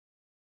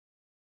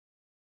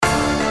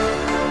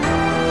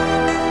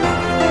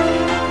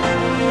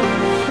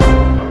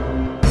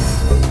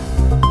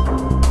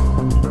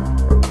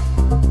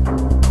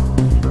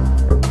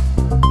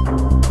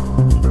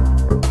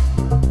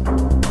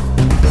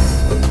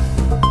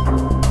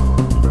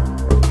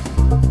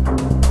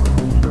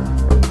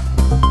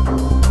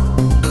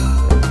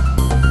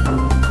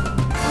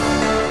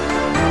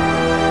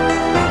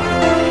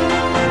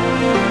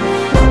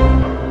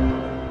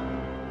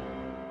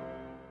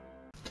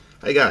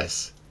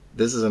guys,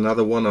 this is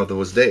another one of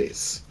those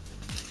days.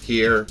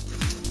 Here,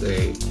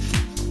 the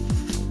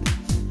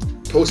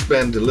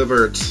postman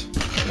delivered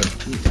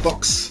a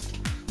box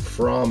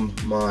from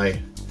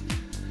my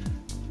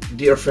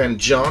dear friend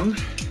John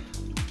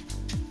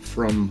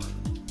from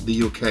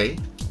the UK.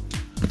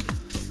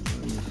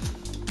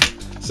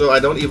 So I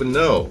don't even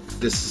know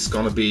if this is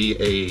gonna be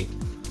a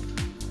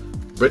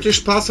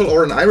British parcel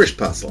or an Irish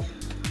parcel.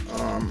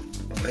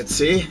 Let's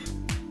see.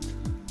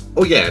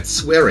 Oh yeah, it's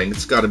swearing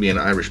it's gotta be an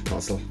Irish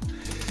parcel.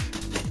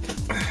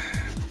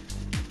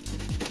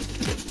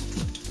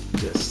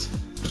 Just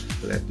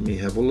let me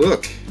have a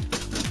look.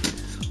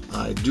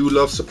 I do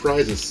love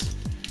surprises.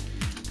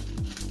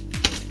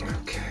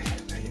 Okay,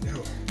 there you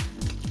go.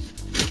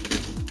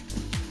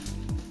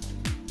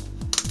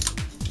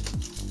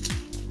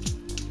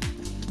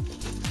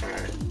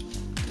 Alright.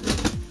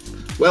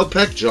 Well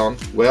packed, John.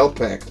 Well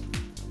packed.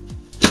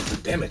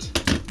 Damn it.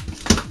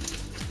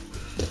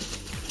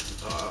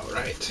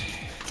 Alright.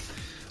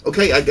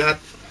 Okay, I got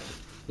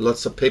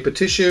lots of paper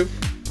tissue.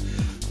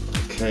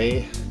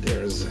 Okay,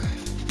 there's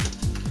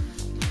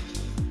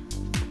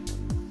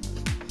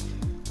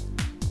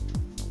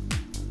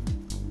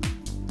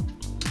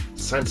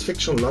Science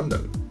Fiction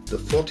London, the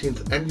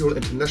 14th Annual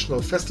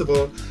International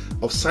Festival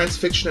of Science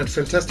Fiction and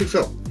Fantastic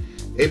Film,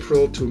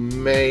 April to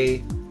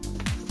May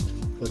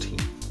 14.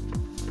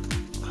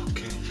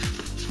 Okay.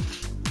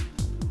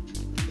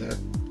 That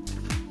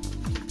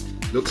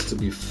looks to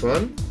be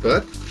fun,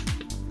 but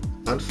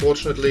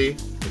unfortunately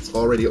it's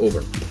already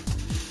over.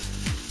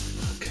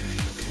 Okay.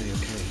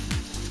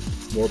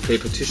 More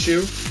paper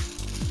tissue.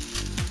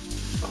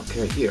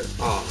 Okay, here.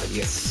 Ah,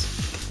 yes.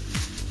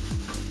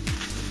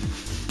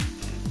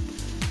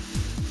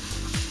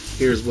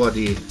 Here's what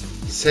he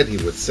said he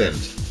would send.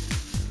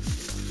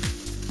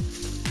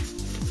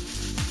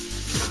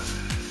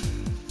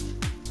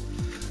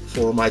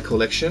 For my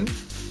collection,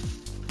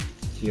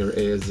 here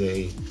is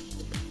a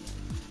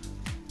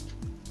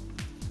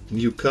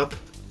new cup.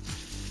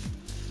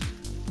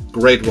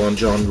 Great one,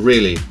 John.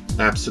 Really,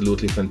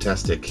 absolutely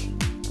fantastic.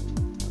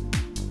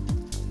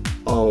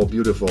 Oh,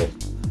 beautiful.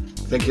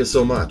 Thank you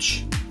so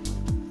much.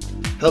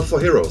 Help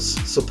for Heroes.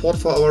 Support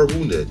for our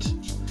wounded.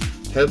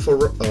 Help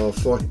for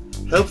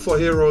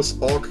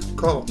Heroes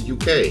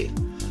UK.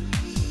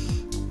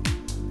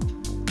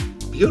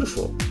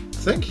 Beautiful.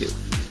 Thank you.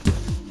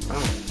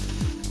 Wow.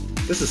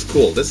 This is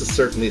cool. This is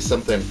certainly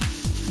something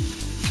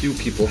few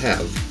people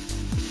have.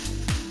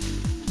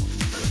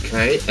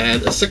 Okay,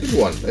 and a second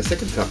one, a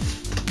second cup.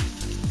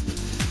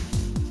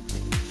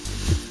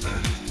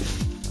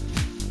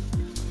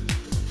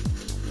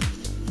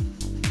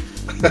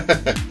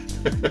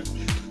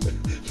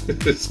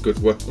 This is a good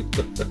one.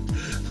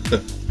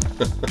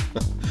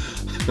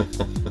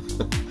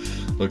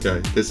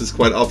 Okay, this is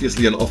quite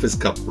obviously an office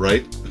cup,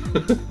 right?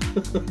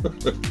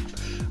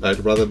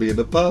 I'd rather be in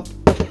the pub.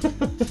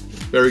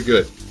 Very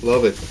good,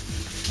 love it.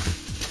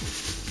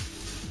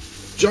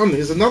 John,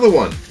 here's another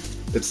one.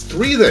 It's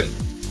 3 then.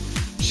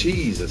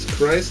 Jesus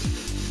Christ.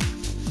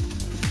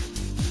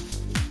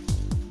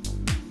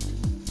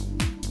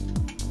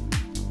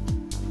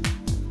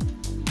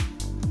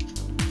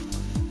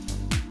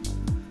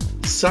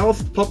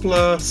 South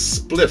Poplar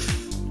Spliff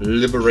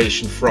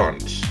Liberation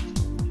Front.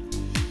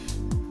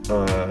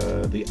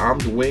 The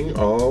armed wing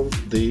of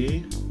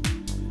the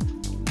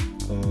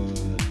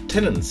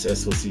Tenants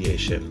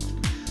Association.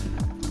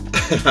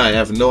 I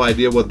have no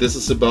idea what this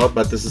is about,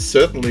 but this is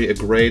certainly a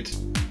great...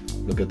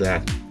 Look at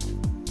that.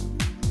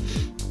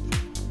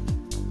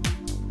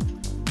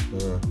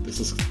 This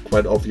is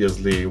quite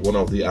obviously one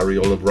of the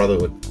Areola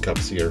Brotherhood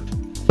cups here.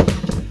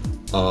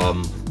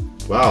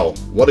 Wow,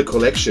 what a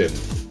collection.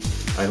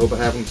 I hope I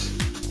haven't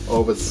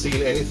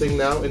overseen anything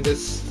now in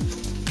this.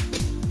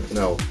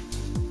 No.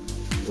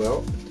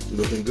 Well,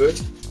 looking good.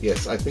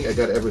 Yes, I think I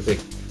got everything.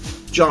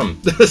 John,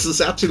 this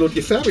is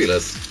absolutely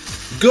fabulous.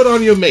 Good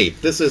on you,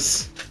 mate. This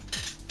is...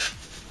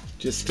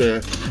 Just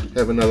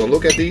have another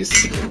look at these.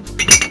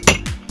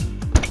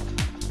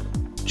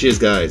 Cheers,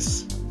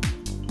 guys.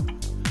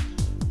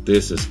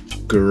 This is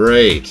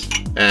great.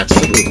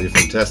 Absolutely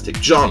fantastic.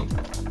 John,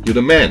 you're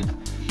the man.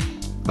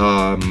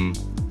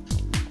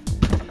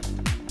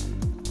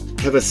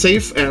 Have a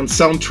safe and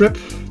sound trip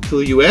to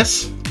the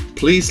US.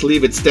 Please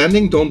leave it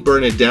standing. Don't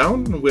burn it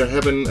down. We're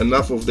having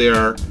enough of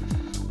their,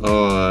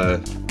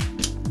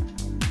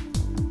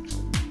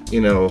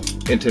 you know,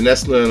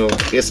 international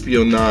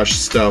espionage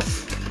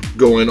stuff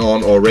going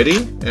on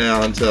already.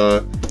 And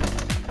the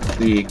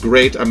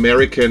great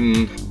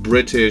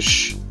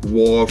American-British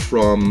war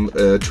from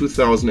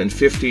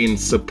 2015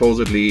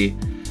 supposedly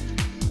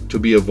to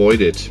be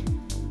avoided.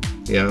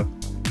 Yeah,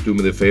 do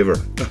me the favor.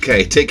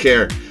 Okay, take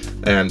care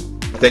and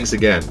thanks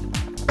again.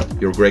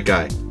 You're a great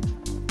guy.